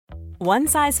One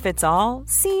size fits all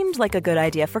seemed like a good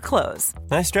idea for clothes.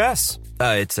 Nice dress.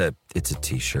 It's a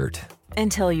T-shirt.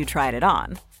 Until you tried it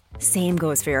on. Same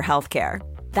goes for your healthcare.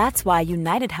 That's why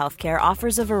United Healthcare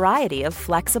offers a variety of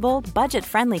flexible,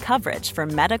 budget-friendly coverage for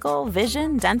medical,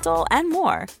 vision, dental, and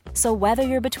more. So whether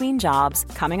you're between jobs,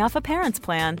 coming off a parent's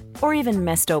plan, or even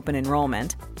missed open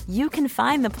enrollment, you can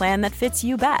find the plan that fits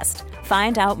you best.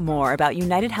 Find out more about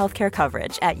United Healthcare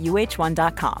coverage at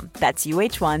uh1.com. That's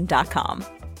uh1.com.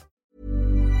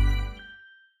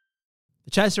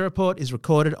 The Chaser Report is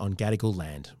recorded on Gadigal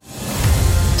land.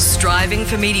 Striving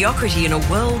for mediocrity in a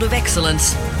world of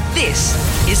excellence. This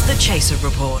is the Chaser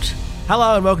Report.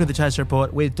 Hello and welcome to the Chaser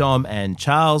Report with Dom and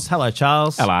Charles. Hello,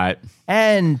 Charles. Hello.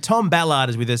 And Tom Ballard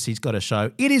is with us. He's got a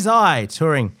show. It Is I,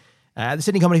 touring at the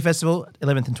Sydney Comedy Festival,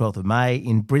 11th and 12th of May,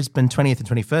 in Brisbane, 20th and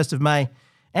 21st of May,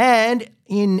 and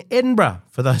in Edinburgh,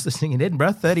 for those listening in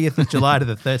Edinburgh, 30th of July to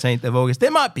the 13th of August.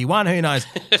 There might be one, who knows.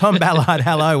 Tom Ballard,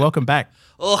 hello, welcome back.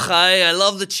 Oh, hi, I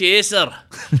love the Chaser.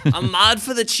 I'm mad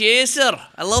for the Chaser.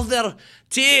 I love their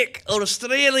take on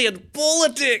Australian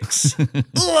politics. Oh,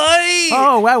 hi.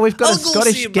 Oh, wow, we've got I'll a go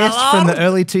Scottish see guest Ballard. from the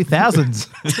early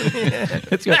 2000s.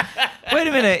 That's good. Wait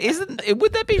a minute,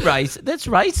 would that be racist? That's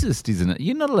racist, isn't it?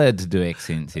 You're not allowed to do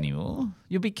accents anymore.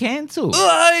 You'll be cancelled. Oh,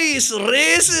 hi, it's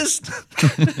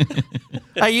racist.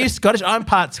 Are you Scottish? I'm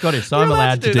part Scottish, so I'm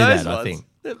allowed to do that, I think.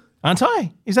 Aren't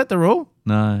I? Is that the rule?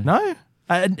 No. No?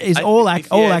 All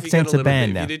accents are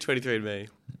banned now? You do 23andMe.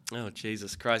 Oh,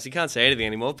 Jesus Christ. You can't say anything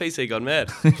anymore. PC gone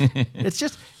mad. It's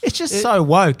just so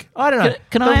woke. I don't know.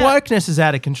 Can the I- wokeness is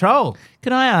out of control.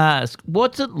 Can I ask,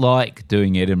 what's it like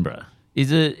doing Edinburgh?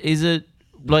 Is it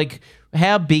like,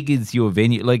 how big is your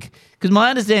venue? Like, because my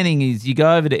understanding is you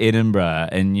go over to Edinburgh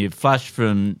and you flush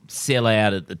from sell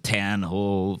out at the town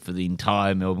hall for the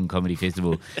entire Melbourne Comedy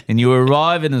Festival, and you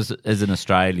arrive as an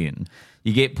Australian.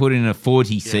 You get put in a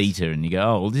 40-seater and you go,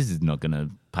 oh, well, this is not going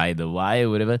to pay the way or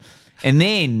whatever. And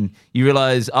then you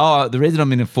realise, oh, the reason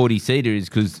I'm in a 40-seater is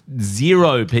because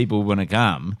 0 people want to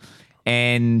come.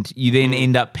 And you then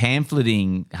end up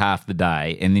pamphleting half the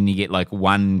day, and then you get like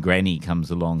one granny comes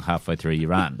along halfway through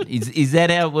your run. Is that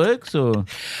how it works? Or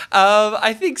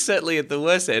I think certainly at the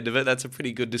worst end of it, that's a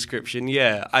pretty good description.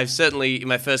 Yeah, I've certainly, in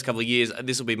my first couple of years,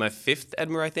 this will be my 5th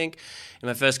Edinburgh, I think. In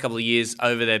my first couple of years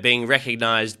over there, being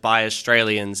recognised by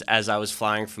Australians as I was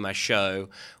flying for my show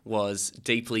was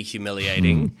deeply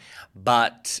humiliating.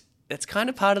 But that's kind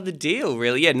of part of the deal,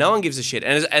 really. Yeah, no one gives a shit.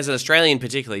 And as an Australian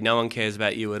particularly, no one cares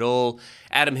about you at all.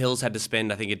 Adam Hills had to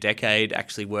spend, I think, a decade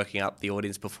actually working up the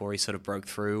audience before he sort of broke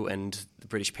through, and the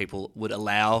British people would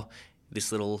allow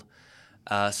this little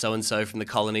so-and-so from the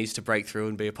colonies to break through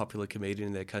and be a popular comedian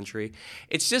in their country.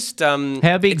 It's just...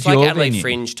 how big's it's like your Adelaide venue?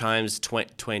 Fringe times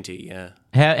 20, yeah.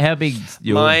 How big's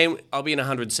your... Mine, I'll be in a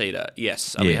 100-seater,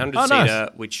 yes. I'll be Yeah. a 100-seater, nice.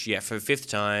 which, yeah, for 5th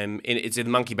time. It's in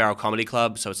the Monkey Barrel Comedy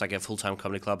Club, so it's like a full-time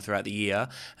comedy club throughout the year,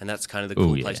 and that's kind of the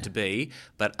cool place to be.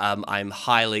 But I'm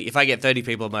highly... If I get 30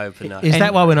 people on my open night... Is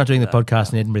that why we're not doing the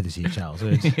podcast in Edinburgh this year, Charles?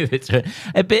 That's right.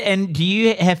 And do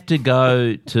you have to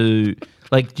go to...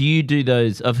 Like, do you do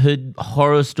those... I've heard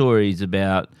horror stories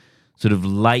about sort of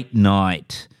late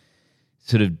night,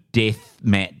 sort of death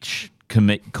match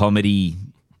comedy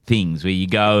things where you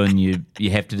go and you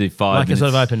have to do 5 Like a minutes. sort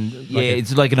of open...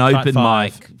 It's like an open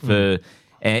five.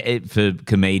 mic for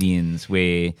comedians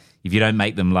where if you don't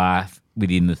make them laugh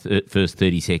within the first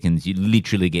 30 seconds, you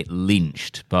literally get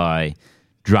lynched by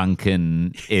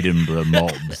drunken Edinburgh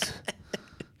mobs.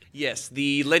 Yes,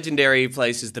 the legendary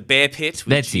place is the Bear Pit,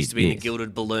 which used to be in the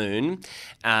Gilded Balloon.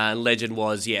 Legend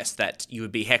was, yes, that you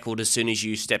would be heckled as soon as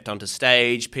you stepped onto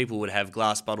stage. People would have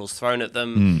glass bottles thrown at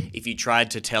them. If you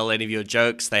tried to tell any of your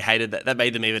jokes, they hated that. That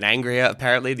made them even angrier,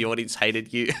 apparently. The audience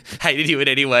hated you in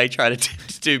any way, trying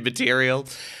to do material.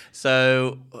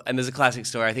 So, and there's a classic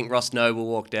story. I think Ross Noble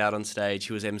walked out on stage.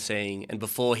 He was emceeing, and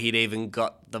before he'd even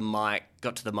got to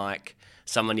the mic,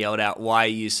 someone yelled out, "Why are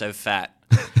you so fat?"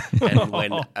 And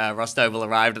when Ross Noble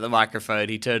arrived at the microphone,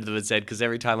 he turned to them and said, "Because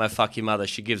every time I fuck your mother,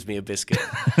 she gives me a biscuit."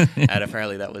 And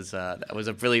apparently that was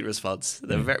a brilliant response.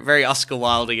 The very Oscar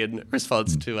Wildean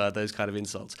response to those kind of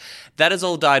insults. That has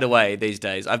all died away these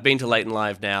days. I've been to Late and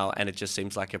Live now, and it just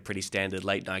seems like a pretty standard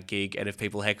late night gig. And if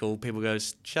people heckle, people go,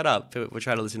 "Shut up, we're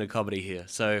trying to listen to comedy here."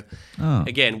 So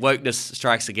again, wokeness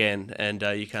strikes again, and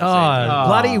you can't say anything.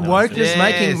 Bloody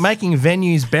wokeness making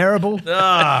venues bearable.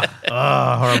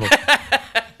 Horrible.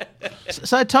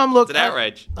 So, Tom, look, It's an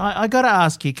outrage. I got to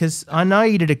ask you, because I know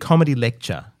you did a comedy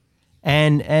lecture,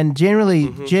 and generally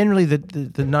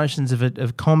the notions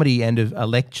of comedy and of a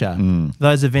lecture,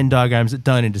 those are Venn diagrams that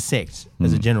don't intersect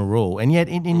as a general rule. And yet,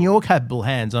 in your capable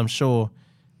hands, I'm sure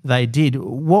they did.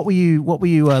 What were you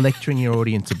lecturing your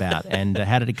audience about, and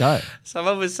how did it go?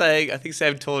 Someone was saying, I think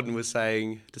Sam Taunton was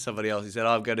saying to somebody else, he said,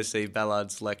 I'm going to see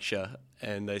Ballard's lecture.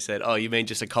 And they said, oh, you mean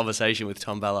just a conversation with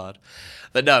Tom Ballard?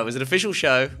 But no, it was an official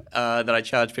show that I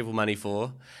charged people money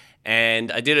for.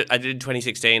 And I did it in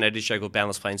 2016. I did a show called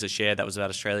Boundless Planes to Share. That was about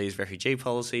Australia's refugee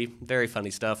policy. Very funny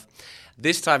stuff.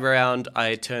 This time around,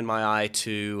 I turned my eye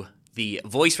to the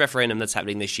voice referendum that's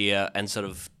happening this year and sort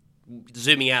of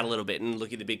zooming out a little bit and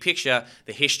looking at the big picture,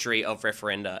 the history of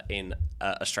referenda in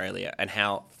Australia and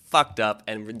how fucked up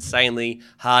and insanely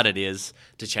hard it is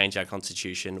to change our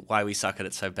constitution, why we suck at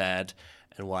it so bad,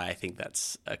 and why I think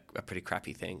that's a pretty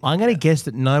crappy thing. I'm going to guess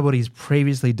that nobody's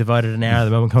previously devoted an hour at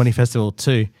the Melbourne Comedy Festival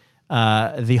to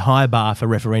the high bar for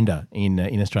referenda in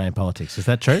Australian politics. Is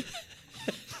that true?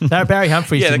 Barry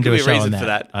Humphries didn't do a show on that. For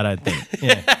that. I don't think.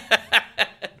 Yeah.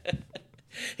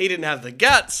 He didn't have the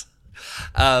guts.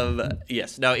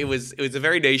 Yes, no, it was a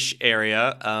very niche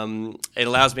area. It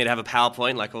allows me to have a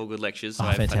PowerPoint like all good lectures, so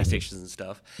I have funny pictures and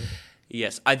stuff.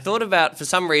 Yes, for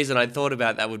some reason I thought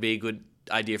about that would be a good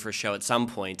idea for a show at some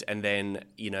point, and then,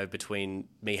 between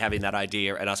me having that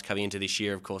idea and us coming into this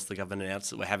year, of course, the government announced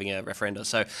that we're having a referendum.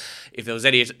 So if there was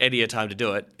any time to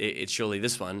do it, it's surely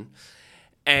this one.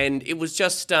 And it was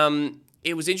just...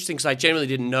 it was interesting because I generally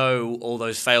didn't know all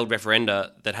those failed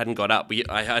referenda that hadn't got up.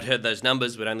 I had heard those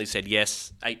numbers, but only said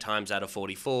yes 8 times out of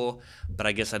 44. But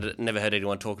I guess I'd never heard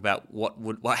anyone talk about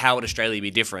how would Australia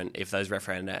be different if those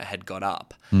referenda had got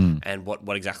up, and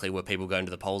what exactly were people going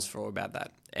to the polls for about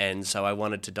that. And so I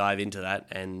wanted to dive into that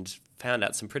and found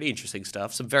out some pretty interesting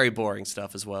stuff, some very boring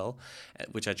stuff as well,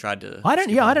 which I tried to. I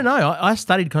don't know. I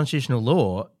studied constitutional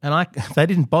law, and they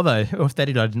didn't bother, or if they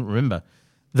did, I didn't remember.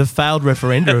 The failed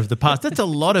referenda of the past. That's a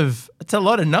lot of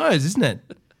no's, isn't it?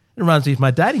 It reminds me of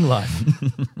my dating life.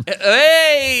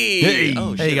 Hey!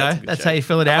 Oh, there you go. That's how you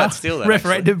fill it out. I might steal that,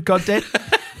 referendum content.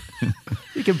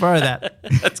 You can borrow that.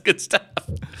 That's good stuff.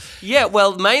 Yeah,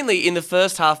 well, mainly in the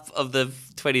first half of the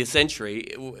 20th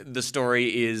century, the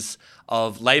story is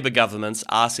of Labor governments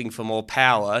asking for more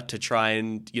power to try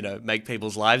and, make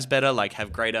people's lives better, like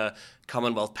have greater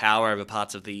Commonwealth power over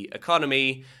parts of the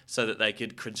economy so that they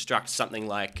could construct something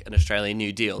like an Australian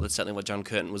New Deal. That's certainly what John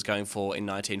Curtin was going for in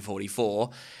 1944.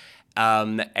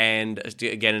 And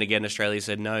again and again, Australia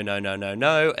said no.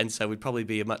 And so we'd probably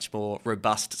be a much more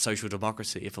robust social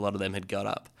democracy if a lot of them had got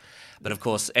up. But of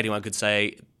course, anyone could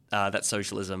say that's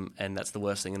socialism and that's the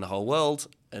worst thing in the whole world.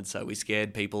 And so we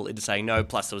scared people into saying no.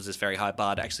 Plus, there was this very high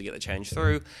bar to actually get the change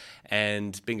through.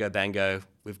 And bingo, bango,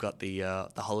 we've got the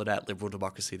hollowed out liberal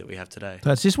democracy that we have today.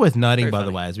 So it's just worth noting, by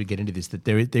the way, as we get into this, that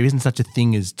there isn't such a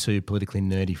thing as too politically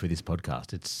nerdy for this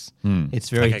podcast. It's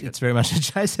very much a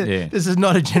chase. Yeah. This is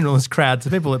not a generalist crowd, so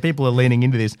people are leaning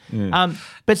into this. Yeah.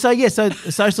 So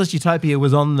socialist utopia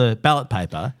was on the ballot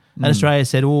paper. And Australia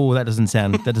said, "Oh, that doesn't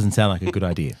sound like a good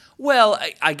idea." Well,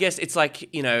 I guess it's like,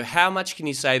 how much can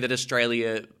you say that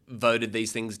Australia voted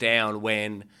these things down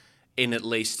when, in at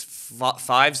least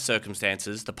 5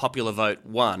 circumstances, the popular vote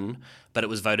won, but it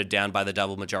was voted down by the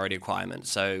double majority requirement.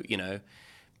 So,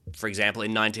 for example,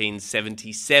 in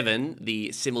 1977,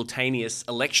 the simultaneous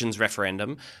elections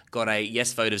referendum got a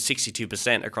yes vote of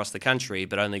 62% across the country,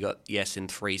 but only got yes in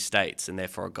 3 states, and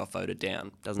therefore it got voted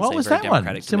down. Doesn't seem very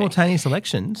democratic to me. Simultaneous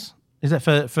elections? Is that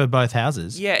for both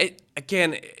houses? Yeah,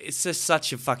 it's just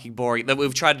such a fucking boring...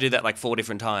 We've tried to do that like 4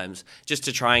 different times just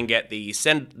to try and get the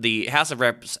House of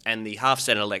Reps and the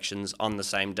half-Senate elections on the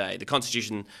same day. The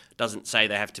Constitution doesn't say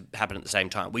they have to happen at the same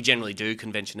time. We generally do.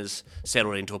 Convention has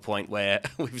settled into a point where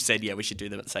we've said, yeah, we should do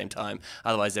them at the same time.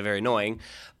 Otherwise, they're very annoying.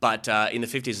 But in the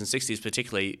 50s and 60s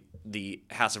particularly, the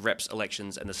House of Reps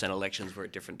elections and the Senate elections were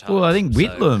at different times. Well, I think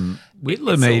Whitlam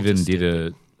even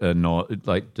did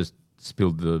just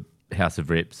spilled the House of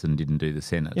Reps and didn't do the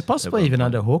Senate. Yeah, possibly even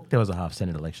under Hawke there was a half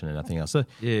Senate election and nothing else. So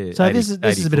this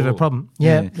is a bit of a problem.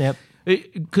 Yeah.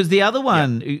 Because the other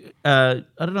one, I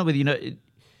don't know whether you know,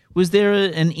 was there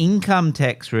an income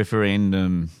tax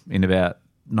referendum in about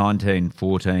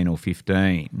 1914 or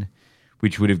 15,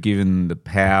 which would have given the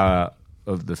power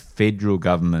of the federal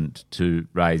government to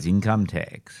raise income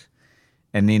tax,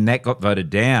 and then that got voted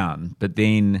down. But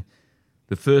then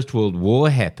the First World War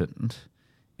happened.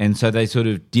 And so they sort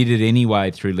of did it anyway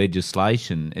through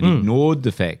legislation and ignored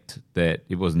the fact that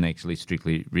it wasn't actually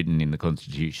strictly written in the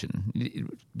Constitution.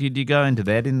 Did you go into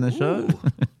that in the show?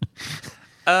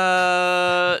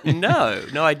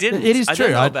 No, I didn't. It is true. I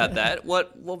don't know about that.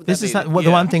 What would that be? The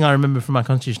one thing I remember from my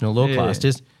constitutional law class,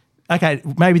 just, okay,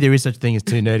 maybe there is such a thing as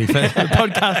too nerdy for the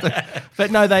podcast. But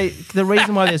no, the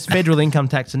reason why there's federal income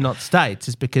tax and not states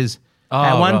is because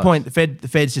At one point, the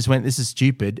feds just went, this is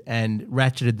stupid, and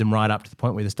ratcheted them right up to the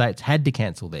point where the states had to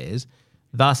cancel theirs,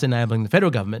 thus enabling the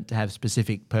federal government to have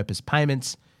specific purpose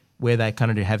payments where they kind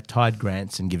of have tied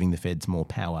grants and giving the feds more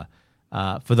power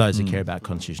for those who care about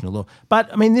constitutional law.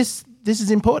 But, I mean, this is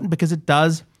important because it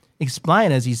does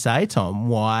explain, as you say, Tom,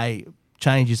 why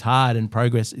change is hard and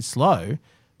progress is slow,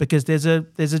 because there's a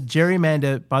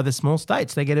gerrymander by the small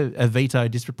states. They get a veto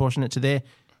disproportionate to their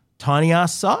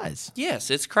tiny-ass size.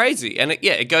 Yes, it's crazy. And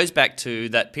it goes back to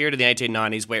that period of the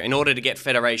 1890s where in order to get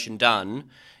federation done,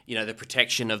 the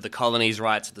protection of the colonies'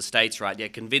 rights, of the states'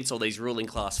 right, convince all these ruling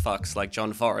class fucks like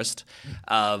John Forrest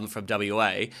from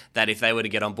WA that if they were to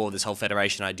get on board this whole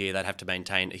federation idea, they'd have to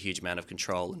maintain a huge amount of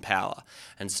control and power.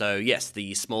 And so, yes,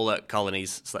 the smaller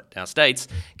colonies, now states,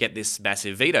 get this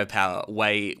massive veto power,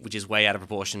 which is way out of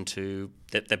proportion to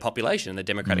their population and their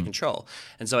democratic control.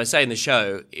 And so I say in the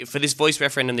show, for this voice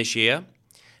referendum this year,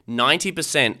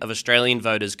 90% of Australian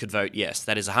voters could vote yes.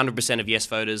 That is 100% of yes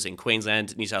voters in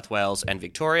Queensland, New South Wales and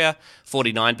Victoria,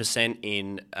 49%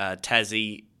 in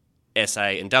Tassie, SA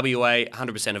and WA,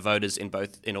 100% of voters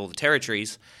in all the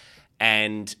territories.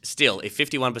 And still, if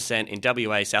 51% in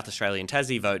WA, South Australia and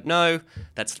Tassie vote no,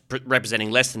 that's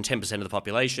representing less than 10% of the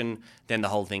population, then the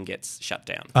whole thing gets shut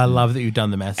down. I love that you've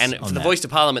done the maths. And for the voice to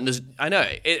Parliament,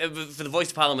 for the voice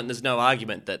to Parliament, there's no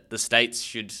argument that the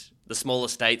smaller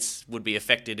states would be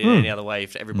affected in any other way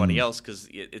for everybody else because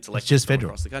it's elected just federal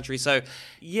across the country. So,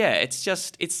 it's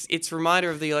a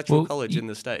reminder of the Electoral College in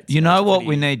the states. You know what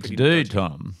we need to do,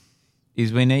 Tom,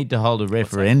 is we need to hold a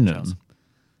referendum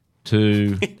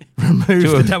to remove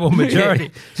the double majority.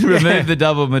 To remove the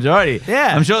double majority.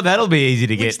 Yeah. I'm sure that'll be easy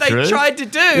to get through. Which they tried to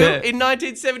do in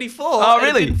 1974. Oh, really?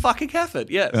 And it didn't fucking happen,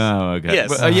 yes. Oh, okay. Yes.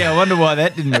 Well, I wonder why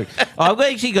that didn't work. I've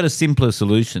actually got a simpler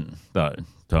solution, though,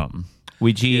 Tom,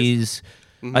 which is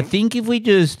I think if we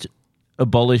just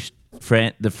abolish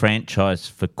the franchise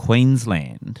for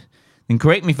Queensland, then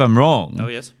correct me if I'm wrong. Oh,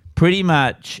 yes. Pretty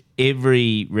much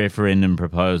every referendum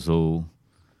proposal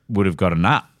would have gotten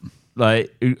up.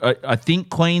 Like, I think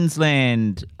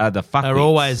Queensland are the fucks. They're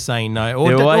always saying no.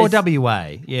 Or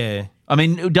WA, yeah. I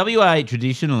mean, WA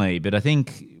traditionally, but I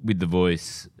think with the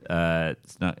voice,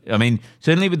 it's not. I mean,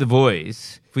 certainly with the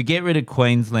voice, if we get rid of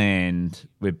Queensland,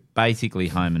 we're basically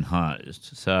home and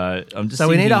hosed. So I'm just. So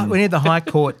we need the High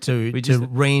Court to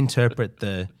reinterpret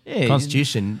the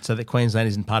Constitution so that Queensland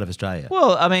isn't part of Australia.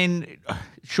 Well, I mean,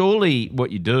 surely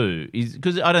what you do is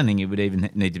because I don't think it would even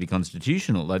need to be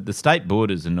constitutional. Like the state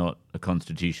borders are not a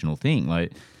constitutional thing.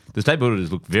 Like the state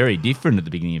borders look very different at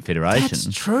the beginning of federation.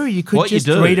 That's true. You could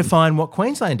redefine what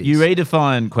Queensland is. You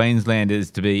redefine Queensland as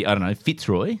to be, I don't know,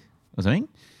 Fitzroy or something.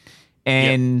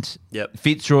 And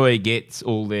Fitzroy gets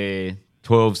all their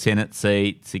 12 Senate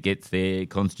seats. It gets their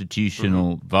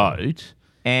constitutional vote.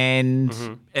 And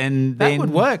then that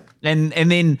would work. And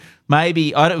then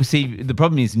maybe I don't see the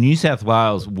problem is New South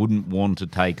Wales wouldn't want to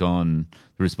take on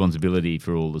the responsibility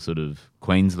for all the sort of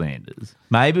Queenslanders.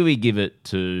 Maybe we give it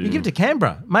to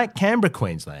Canberra. Make Canberra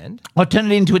Queensland. Or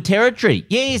turn it into a territory.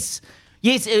 Yes.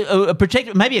 Yes, a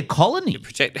protector, maybe a colony.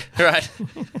 Right.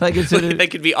 Like they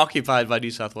could be occupied by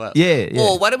New South Wales. Yeah.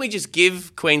 Or why don't we just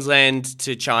give Queensland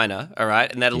to China, all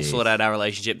right, and that'll sort out our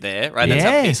relationship there, right? That's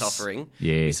our peace offering.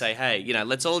 Yes. We say, hey,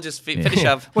 let's all just finish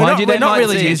up. We're not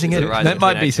really using it. That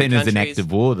might be seen as an act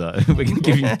of war, though. We can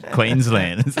give you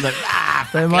Queensland. It's like,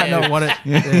 they might not want it.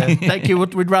 Yeah. Thank you.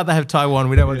 We'd rather have Taiwan.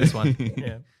 We don't want this one.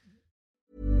 Yeah.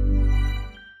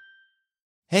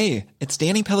 Hey, it's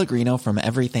Danny Pellegrino from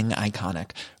Everything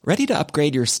Iconic. Ready to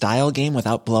upgrade your style game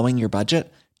without blowing your budget?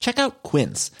 Check out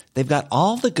Quince. They've got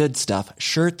all the good stuff,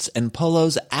 shirts and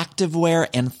polos, activewear,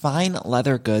 and fine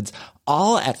leather goods,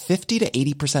 all at 50 to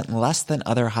 80% less than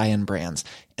other high-end brands.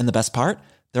 And the best part?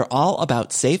 They're all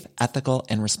about safe, ethical,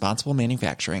 and responsible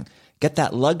manufacturing. Get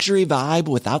that luxury vibe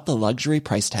without the luxury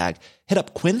price tag. Hit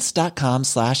up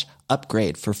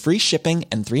quince.com/upgrade for free shipping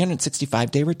and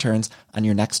 365-day returns on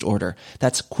your next order.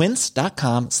 That's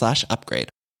quince.com/upgrade.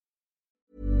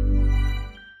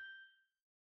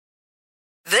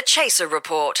 The Chaser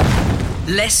Report.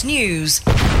 Less news,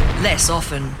 less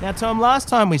often. Now, Tom, last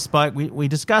time we spoke, we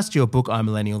discussed your book, I'm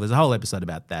Millennial. There's a whole episode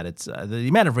about that. It's the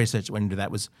amount of research that went into that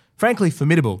was frankly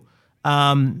formidable.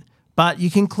 But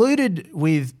you concluded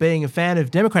with being a fan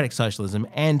of democratic socialism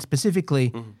and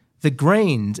specifically the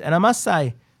Greens. And I must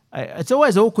say, it's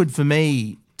always awkward for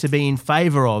me to be in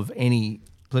favour of any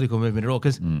political movement at all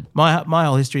because my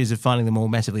whole history is of finding them all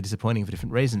massively disappointing for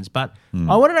different reasons. But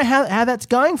I want to know how that's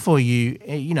going for you,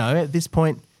 at this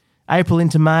point, April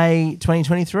into May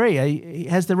 2023.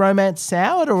 Has the romance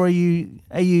soured or are you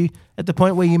at the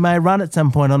point where you may run at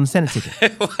some point on the Senate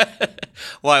ticket?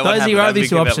 Why? What Those happened? are I'm these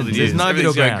two thinking about options. the There's news. no middle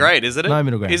Everything's going ground. great, isn't it? No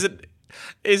middle ground.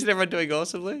 Isn't everyone doing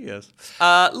awesomely? Yes.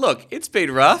 Look, it's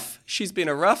been rough. She's been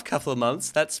a rough couple of months.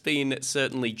 That's been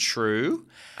certainly true.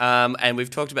 And we've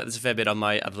talked about this a fair bit on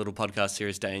my other little podcast,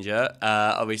 Serious Danger.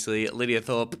 Obviously, Lydia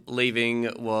Thorpe leaving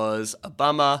was a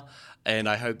bummer, and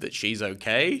I hope that she's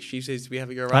okay. She seems to be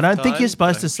having a rough time. I don't think you're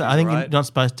supposed to hope say. she's I think all you're right. not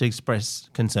supposed to express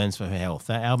concerns for her health.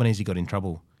 Albanese got in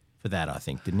trouble for that, I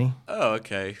think, didn't he? Oh,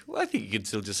 okay. Well, I think you can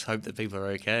still just hope that people are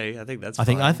okay. I think that's I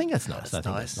think fine. that's nice. That's That's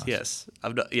nice. nice. Yes.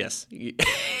 I'm not. Yes.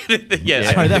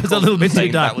 yes. Sorry, that was a little bit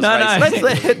too dark. That was racist.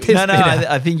 Let's let this No, bit out.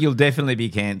 I think you'll definitely be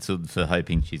cancelled for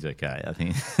hoping she's okay. I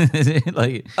think.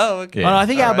 like, Oh, okay. Well, I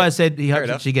think All Albo right. said he Fair hopes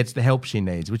that enough. she gets the help she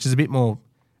needs, which is a bit more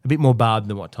barbed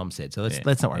than what Tom said. So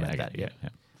let's not worry about that. Yeah.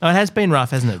 Oh, it has been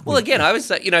rough, hasn't it? Well, again, I was,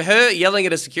 her yelling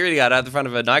at a security guard out the front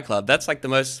of a nightclub. That's like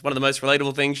one of the most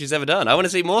relatable things she's ever done. I want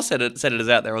to see more senators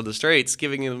out there on the streets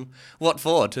giving them what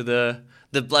for to the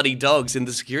bloody dogs in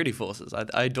the security forces.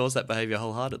 I endorse that behaviour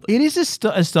wholeheartedly. It is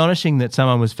astonishing that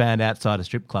someone was found outside a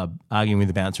strip club arguing with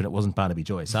the bouncer and it wasn't Barnaby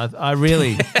Joyce. I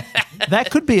really,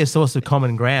 that could be a source of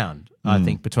common ground, I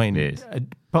think, between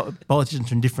politicians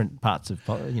from different parts of,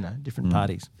 different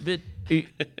parties. But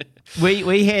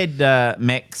we had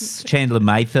Max Chandler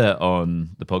Mather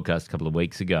on the podcast a couple of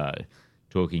weeks ago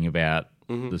talking about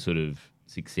the sort of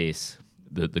success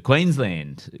that the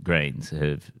Queensland Greens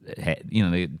have had.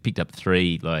 They picked up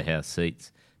 3 lower house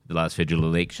seats the last federal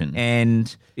election.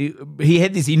 And he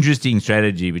had this interesting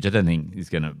strategy, which I don't think is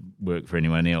going to work for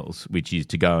anyone else, which is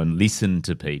to go and listen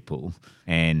to people.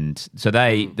 And so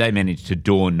they managed to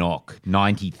door knock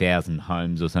 90,000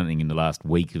 homes or something in the last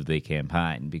week of their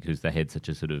campaign because they had such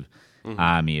a sort of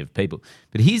army of people.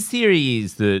 But his theory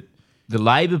is that the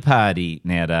Labor Party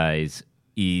nowadays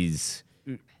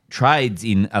trades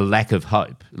in a lack of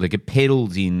hope. Like it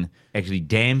peddles in actually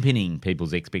dampening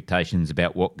people's expectations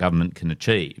about what government can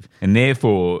achieve. And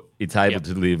therefore, it's able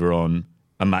to deliver on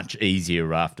a much easier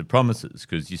raft of promises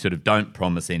because you sort of don't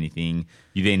promise anything.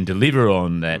 You then deliver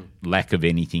on that lack of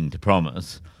anything to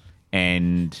promise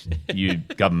and you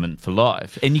government for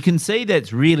life. And you can see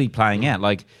that's really playing out.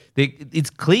 Like it's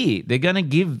clear they're going to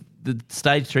give the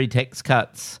stage 3 tax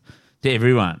cuts to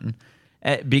everyone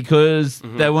because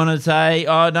they want to say,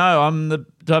 oh, no, I'm the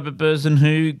type of person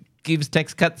who gives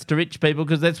tax cuts to rich people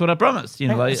because that's what I promised.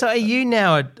 So are you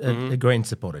now a Green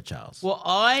supporter, Charles? Well,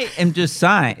 I am just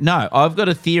saying, no, I've got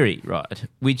a theory, right,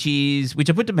 which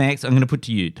I put to Max, I'm going to put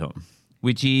to you, Tom,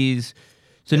 which is,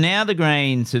 so now the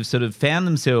Greens have sort of found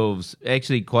themselves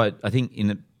actually quite, I think,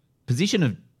 in a position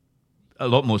of a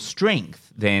lot more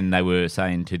strength than they were,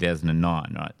 say, in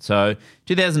 2009, right? So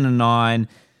 2009,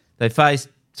 they faced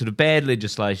sort of bad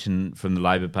legislation from the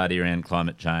Labor Party around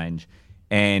climate change,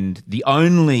 and the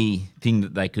only thing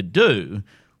that they could do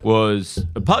was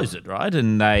oppose it, right?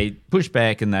 And they pushed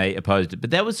back and they opposed it.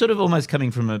 But that was sort of almost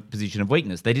coming from a position of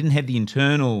weakness. They didn't have the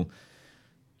internal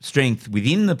strength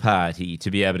within the party to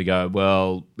be able to go,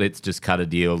 well, let's just cut a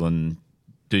deal and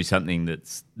do something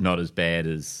that's not as bad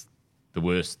as the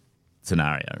worst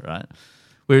scenario, right?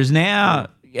 Whereas now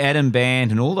Adam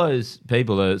Band and all those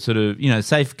people are sort of,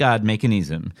 safeguard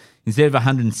mechanism. Instead of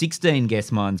 116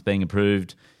 gas mines being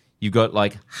approved, you've got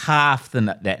like half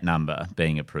that number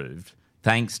being approved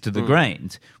thanks to the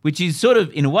Greens, which is sort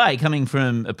of, in a way, coming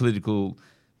from a political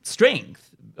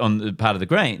strength on the part of the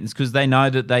Greens because they know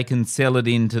that they can sell it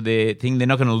into their thing. They're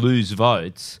not going to lose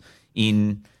votes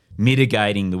in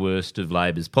mitigating the worst of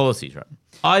Labor's policies, right?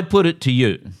 I put it to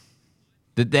you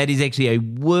that is actually a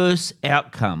worse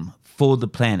outcome for the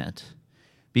planet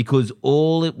because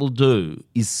all it will do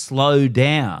is slow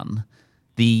down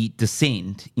the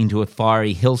descent into a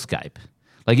fiery hellscape.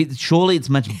 Surely it's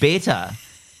much better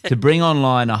to bring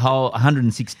online a whole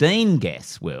 116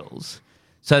 gas wells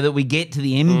so that we get to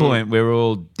the end point where we're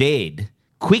all dead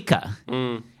quicker.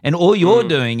 And all you're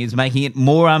doing is making it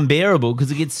more unbearable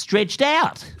because it gets stretched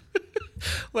out.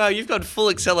 Wow, you've got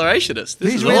full accelerationist.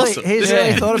 This is really, awesome. He's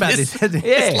really thought about this, hasn't he?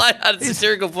 This lighthearted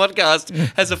satirical podcast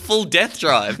has a full death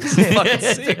drive. This is fucking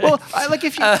sick. Well,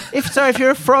 if you're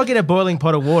a frog in a boiling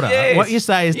pot of water, Yes. what you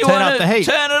say is You turn wanna up the heat.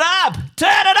 Turn it up! Turn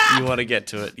it up! You want to get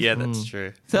to it. Yeah, that's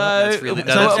true. So- That's really, so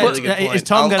that's a what- really good point. is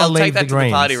Tom gonna I'll leave take that the to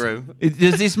the party Greens? room.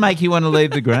 Does this make you want to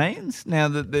leave the Greens now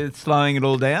that they're slowing it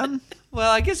all down? Well,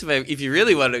 I guess if you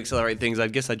really wanted to accelerate things, I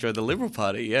guess I'd join the Liberal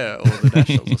Party, or the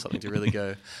Nationals or something to really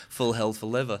go full hell for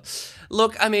leather.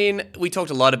 Look, I mean, we talked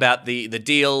a lot about the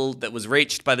deal that was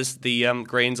reached by the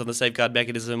Greens on the safeguard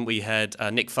mechanism. We had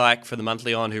Nick Fike for The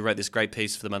Monthly on, who wrote this great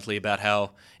piece for The Monthly about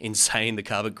how insane the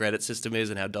carbon credit system is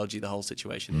and how dodgy the whole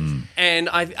situation is. And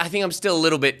I think I'm still a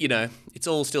little bit, it's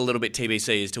all still a little bit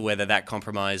TBC as to whether that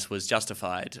compromise was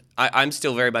justified. I'm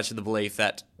still very much of the belief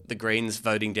that the Greens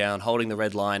voting down, holding the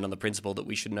red line on the principle that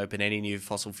we shouldn't open any new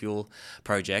fossil fuel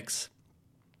projects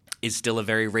is still a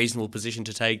very reasonable position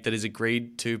to take that is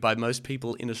agreed to by most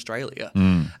people in Australia.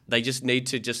 They just need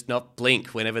to just not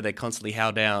blink whenever they're constantly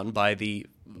howled down by the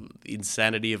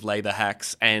insanity of Labor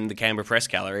hacks and the Canberra press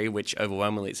gallery, which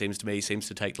overwhelmingly, it seems to me, seems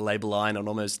to take the Labor line on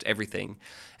almost everything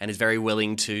and is very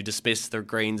willing to dismiss the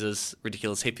Greens as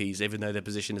ridiculous hippies, even though their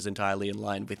position is entirely in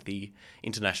line with the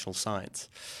international science.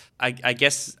 I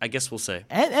guess we'll see.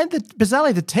 And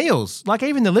bizarrely, the Teals, like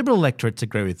even the Liberal electorates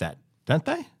agree with that, don't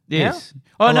they? Yes. Yeah?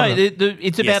 Oh, no,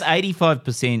 it's about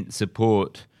 85%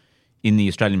 support in the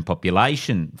Australian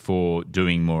population for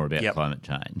doing more about climate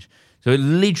change. So it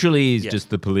literally is just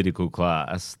the political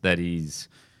class that is,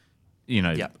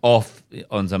 off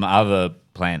on some other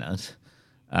planet.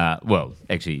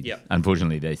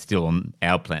 Unfortunately, they're still on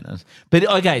our planet. But,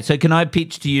 okay, so can I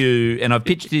pitch to you, and I've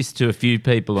pitched this to a few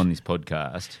people on this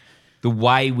podcast, the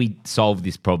way we solve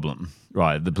this problem,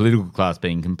 right? The political class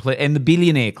being complete, and the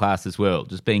billionaire class as well,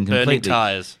 just being completely... Burning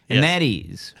tyres. And that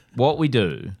is, what we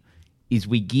do is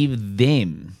we give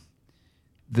them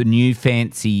the new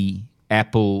fancy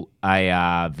Apple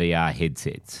AR, VR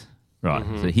headsets, right?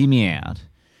 So hear me out,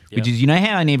 which is,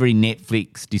 how in every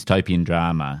Netflix dystopian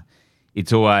drama,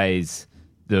 it's always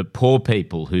the poor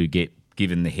people who get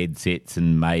given the headsets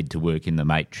and made to work in the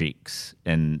Matrix,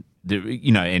 and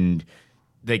and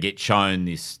they get shown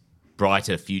this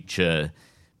brighter future,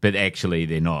 but actually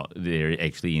they're not. They're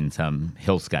actually in some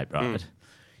hellscape, right?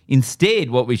 Instead,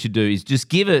 what we should do is just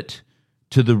give it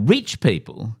to the rich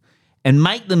people and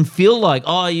make them feel like,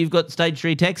 oh, you've got stage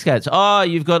 3 tax cuts. Oh,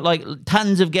 you've got like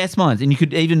tons of gas mines. And you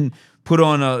could even put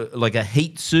on a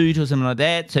heat suit or something like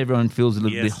that so everyone feels a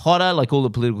little bit hotter, like all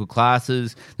the political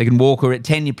classes. They can walk around.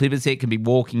 Tanya Plibersek can be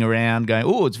walking around going,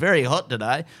 oh, it's very hot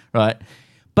today, right?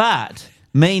 But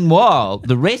meanwhile,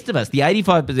 the rest of us, the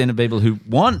 85% of people who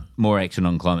want more action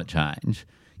on climate change,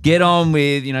 get on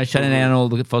with, shutting down all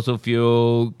the fossil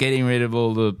fuel, getting rid of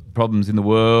all the problems in the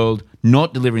world,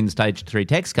 not delivering the stage 3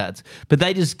 tax cuts, but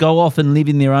they just go off and live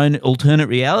in their own alternate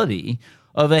reality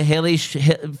of a hellish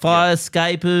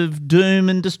firescape of doom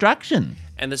and destruction.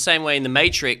 And the same way in the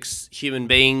Matrix, human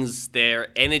beings, their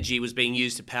energy was being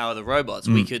used to power the robots.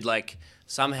 We could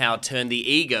somehow turn the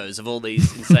egos of all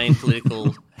these insane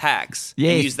political hacks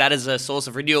and use that as a source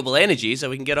of renewable energy so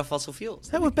we can get off fossil fuels.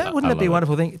 Wouldn't that be a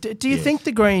wonderful thing? Do you think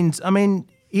the Greens,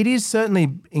 it is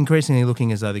certainly increasingly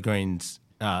looking as though the Greens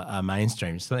are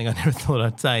mainstream, something I never thought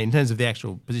I'd say in terms of the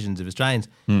actual positions of Australians.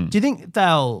 Do you think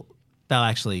they'll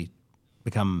actually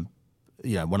become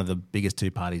one of the biggest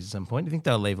two parties at some point? Do you think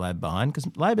they'll leave Labor behind? Because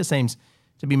Labor seems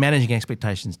to be managing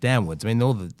expectations downwards.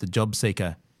 All the job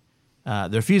seeker,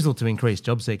 the refusal to increase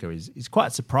job seeker is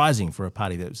quite surprising for a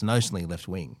party that was notionally left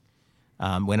wing.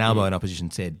 When Albo in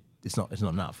opposition said it's not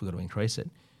enough, we've got to increase it.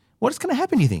 What's going to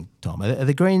happen, do you think, Tom? Are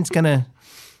the Greens going to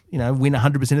win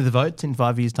 100% of the votes in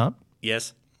 5 years' time?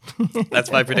 Yes.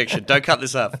 That's my prediction. Don't cut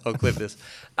this up. I'll clip this.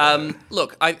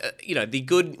 Look, the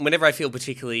good. Whenever I feel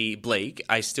particularly bleak,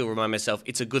 I still remind myself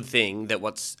it's a good thing that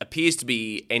what appears to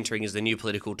be entering as the new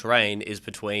political terrain is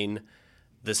between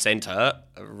the centre,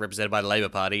 represented by the Labor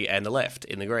Party, and the left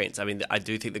in the Greens. I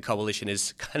do think the coalition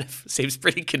is seems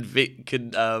pretty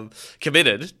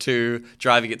committed to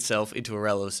driving itself into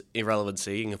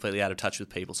irrelevancy and completely out of touch with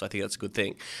people. So I think that's a good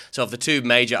thing. So if the two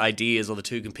major ideas or the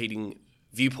two competing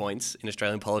viewpoints in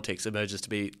Australian politics emerges to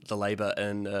be the Labor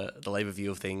and the Labor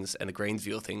view of things and the Greens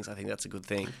view of things, I think that's a good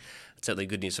thing. It's certainly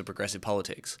good news for progressive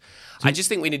politics. I just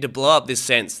think we need to blow up this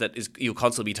sense that you'll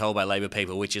constantly be told by Labor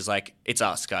people, which is it's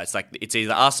us, guys. It's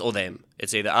either us or them.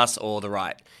 It's either us or the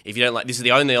right. If you don't this is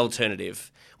the only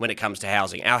alternative when it comes to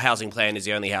housing. Our housing plan is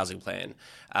the only housing plan.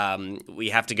 We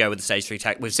have to go with the stage 3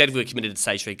 tax. We've said we're committed to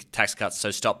stage 3 tax cuts,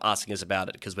 so stop asking us about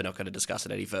it because we're not going to discuss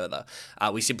it any further.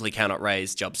 We simply cannot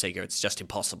raise job seeker. It's just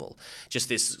impossible. Just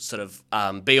this sort of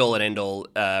be-all and end-all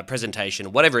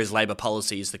presentation. Whatever is Labor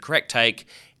policy is the correct take.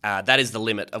 That is the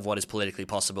limit of what is politically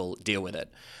possible. Deal with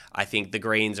it. I think the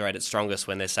Greens are at its strongest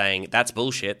when they're saying, that's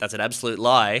bullshit, that's an absolute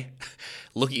lie.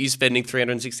 Look at you spending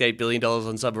 $368 billion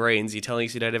on submarines. You're telling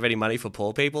us you don't have any money for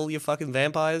poor people, you fucking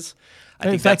vampires? I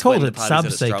think that's when the party's at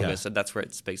its strongest, and that's where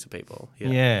it speaks to people.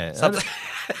 Yeah.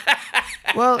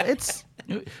 Well, it's...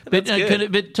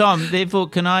 But Tom, therefore,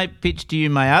 can I pitch to you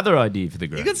my other idea for the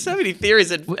Greens? You've got so many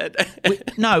theories and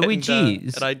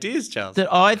ideas, Charles.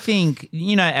 That I think,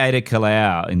 Ada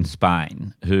Colau in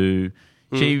Spain, who...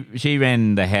 She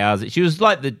ran the house. She was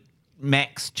like the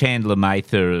Max Chandler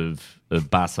Mather of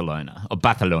Barcelona,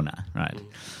 right?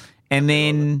 And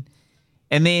then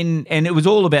And it was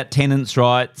all about tenants'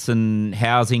 rights and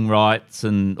housing rights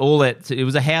and all that. It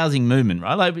was a housing movement,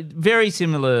 right? Like very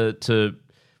similar to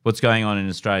what's going on in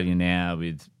Australia now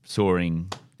with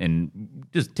soaring and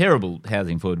just terrible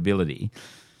housing affordability.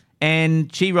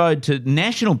 And she rode to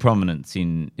national prominence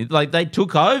they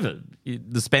took over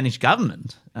the Spanish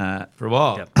government for a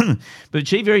while. Yep. But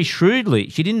she very shrewdly,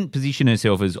 she didn't position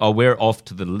herself as, we're off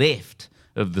to the left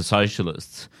of the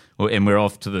socialists and we're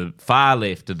off to the far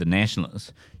left of the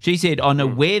nationalists. She said, no,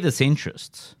 we're the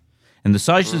centrists. And the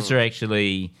socialists are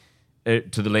actually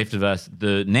to the left of us,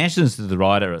 the nationalists to the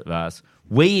right of us.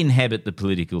 We inhabit the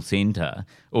political centre.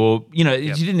 Or, she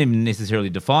didn't even necessarily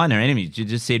define her enemies. She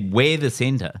just said, we're the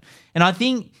centre. And I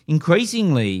think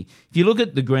increasingly, if you look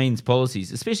at the Greens'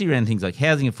 policies, especially around things like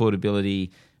housing affordability,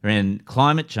 around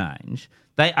climate change,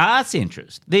 they are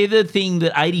centrist. They're the thing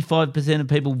that 85% of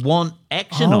people want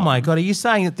action on. Oh, my God. Are you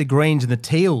saying that the Greens and the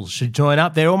Teals should join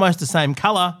up? They're almost the same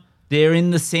colour. They're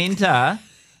in the centre.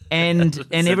 And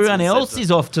everyone else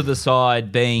is off to the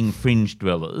side being fringe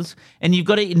dwellers, and you've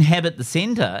got to inhabit the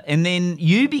centre, and then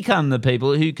you become the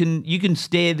people who can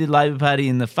stare the Labor Party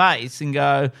in the face and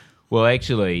go, well,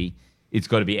 actually, it's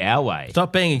got to be our way.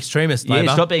 Stop being extremist, Labor.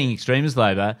 Yeah, stop being extremist,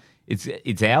 Labor.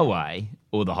 It's our way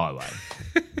or the highway.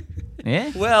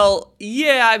 Yeah? Well,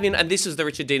 yeah, I mean, and this is the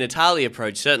Richard Di Natale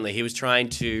approach, certainly. He was trying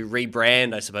to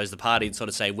rebrand, I suppose, the party and sort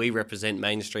of say, we represent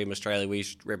mainstream Australia, we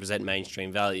represent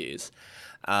mainstream values.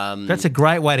 That's a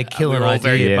great way to kill an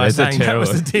idea by saying that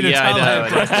was the Di Natale. Yeah, I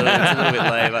know. It's a little bit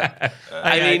lame.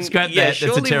 I mean, that's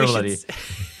a terrible idea.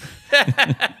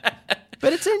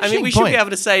 But it's an interesting I mean, we should point. be able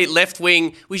to say left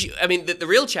wing. The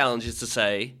real challenge is to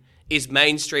say, is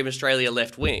mainstream Australia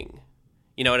left wing?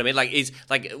 You know what I mean?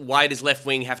 Why does left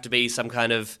wing have to be some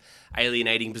kind of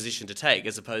alienating position to take,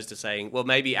 as opposed to saying, well,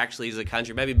 maybe actually as a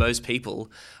country, maybe most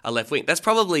people are left wing. That's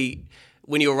probably,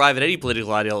 when you arrive at any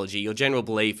political ideology, your general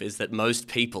belief is that most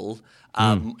people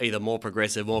are either more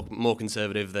progressive, more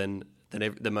conservative than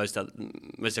most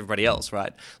everybody else,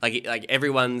 right? Like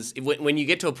everyone's, when you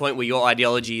get to a point where your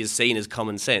ideology is seen as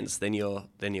common sense, then you're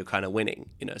kind of winning,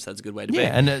 so that's a good way to be.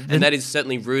 And that is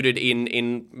certainly rooted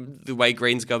in the way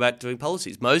Greens go about doing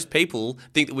policies. Most people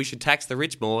think that we should tax the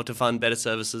rich more to fund better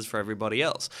services for everybody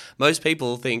else. Most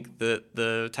people think that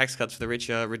the tax cuts for the rich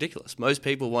are ridiculous. Most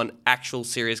people want actual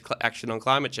serious action on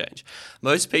climate change.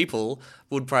 Most people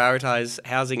would prioritise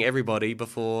housing everybody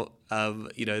before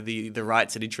the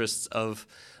rights and interests of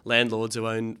landlords who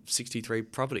own 63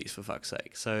 properties, for fuck's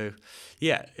sake. So,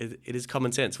 yeah, it is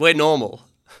common sense. We're normal.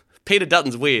 Peter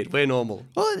Dutton's weird. We're normal.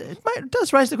 Well, it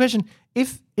does raise the question: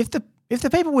 if the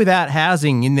people without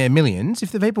housing in their millions,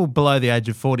 if the people below the age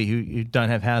of 40 who don't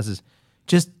have houses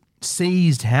just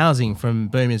seized housing from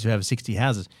boomers who have 60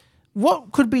 houses,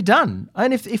 what could be done?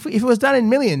 And if it was done in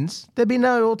millions, there'd be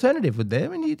no alternative, would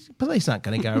there? I mean, police aren't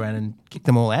going to go around and kick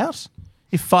them all out.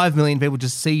 If 5 million people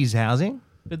just seize housing.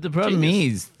 But the problem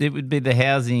is, it would be the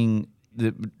housing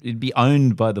that it'd be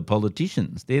owned by the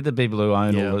politicians. They're the people who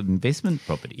own all the investment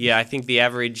properties. Yeah, I think the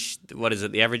average,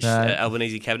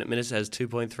 Albanese cabinet minister has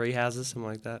 2.3 houses, something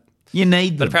like that. You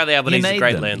need them. But apparently Albanese is a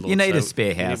great landlord. You need a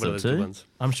spare house or two.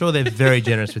 I'm sure they're very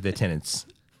generous with their tenants.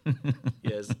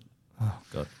 Yes. Oh,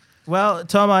 God. Well,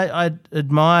 Tom, I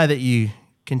admire that you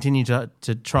continue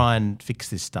to try and fix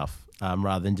this stuff.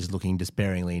 Rather than just looking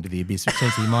despairingly into the abyss, which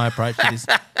seems to be my approach to this.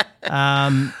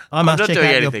 I'm not doing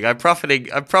anything. I'm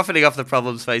profiting off the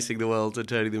problems facing the world and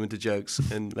turning them into jokes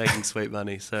and making sweet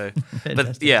money. So,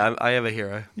 but yeah, I am a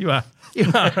hero. You are.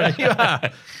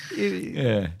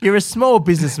 You're a small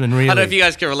businessman, really. I don't know if you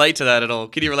guys can relate to that at all.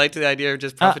 Can you relate to the idea of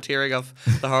just profiteering off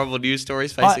the horrible news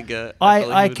stories facing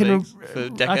I can for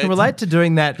decades? I can relate to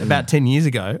doing that about 10 years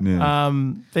ago.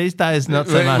 Yeah. These days, not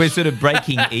so much. We're sort of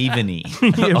breaking even-y.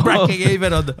 You're breaking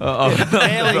even on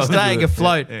barely staying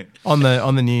afloat on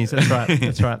the news.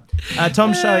 That's right.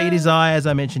 Tom's show, It Is I, as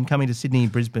I mentioned, coming to Sydney,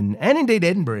 Brisbane, and indeed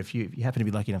Edinburgh if you happen to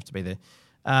be lucky enough to be there.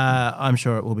 I'm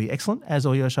sure it will be excellent, as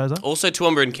all your shows are. Also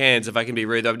Toowoomba and Cairns, if I can be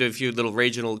rude. I'm doing a few little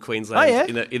regional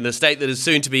Queensland in the state that is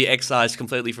soon to be excised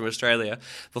completely from Australia.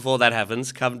 Before that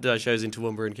happens, come to our shows in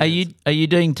Toowoomba and Cairns. Are you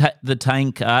doing the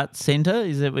Tank Arts Centre?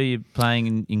 Is that where you're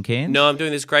playing in Cairns? No, I'm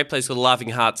doing this great place called the Laughing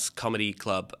Hearts Comedy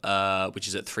Club, which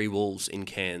is at Three Walls in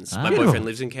Cairns. My boyfriend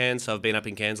lives in Cairns, so I've been up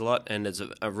in Cairns a lot, and there's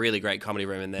a really great comedy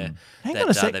room in there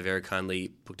that they very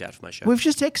kindly booked out for my show. We've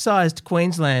just excised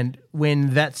Queensland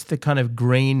when that's the kind of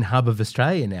green hub of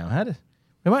Australia now.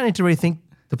 We might need to rethink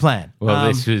the plan.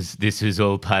 Well, this was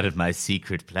all part of my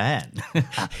secret plan.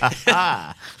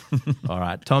 All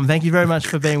right, Tom, thank you very much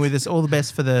for being with us. All the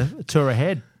best for the tour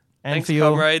ahead. And Thanks, for your,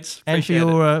 comrades. And for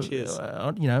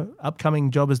your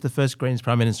upcoming job as the first Greens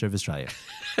Prime Minister of Australia.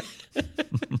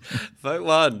 Vote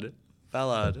 1.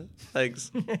 Ballard.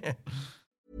 Thanks.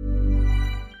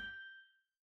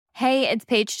 Hey, it's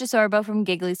Paige DeSorbo from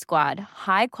Giggly Squad.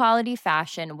 High quality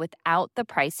fashion without the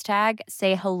price tag.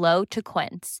 Say hello to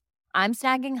Quince. I'm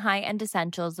snagging high-end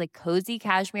essentials like cozy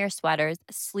cashmere sweaters,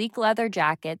 sleek leather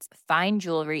jackets, fine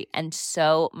jewelry, and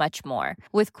so much more.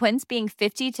 With Quince being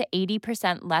 50 to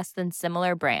 80% less than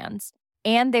similar brands.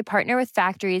 And they partner with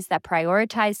factories that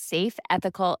prioritize safe,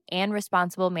 ethical, and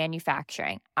responsible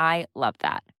manufacturing. I love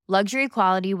that. Luxury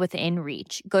quality within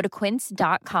reach. Go to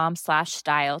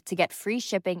quince.com/style to get free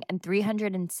shipping and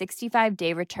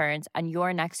 365-day returns on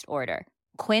your next order.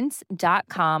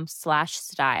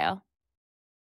 Quince.com/style.